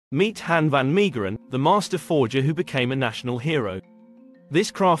Meet Han van Meegeren, the master forger who became a national hero. This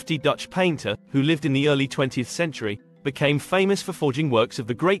crafty Dutch painter, who lived in the early 20th century, became famous for forging works of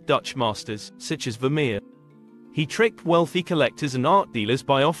the great Dutch masters, such as Vermeer. He tricked wealthy collectors and art dealers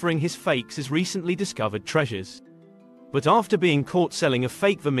by offering his fakes as recently discovered treasures. But after being caught selling a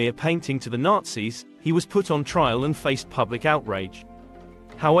fake Vermeer painting to the Nazis, he was put on trial and faced public outrage.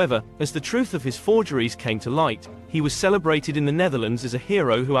 However, as the truth of his forgeries came to light, he was celebrated in the Netherlands as a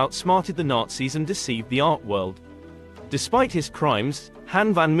hero who outsmarted the Nazis and deceived the art world. Despite his crimes,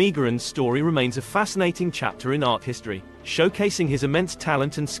 Han van Meegeren's story remains a fascinating chapter in art history, showcasing his immense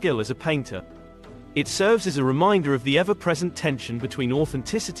talent and skill as a painter. It serves as a reminder of the ever-present tension between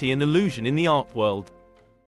authenticity and illusion in the art world.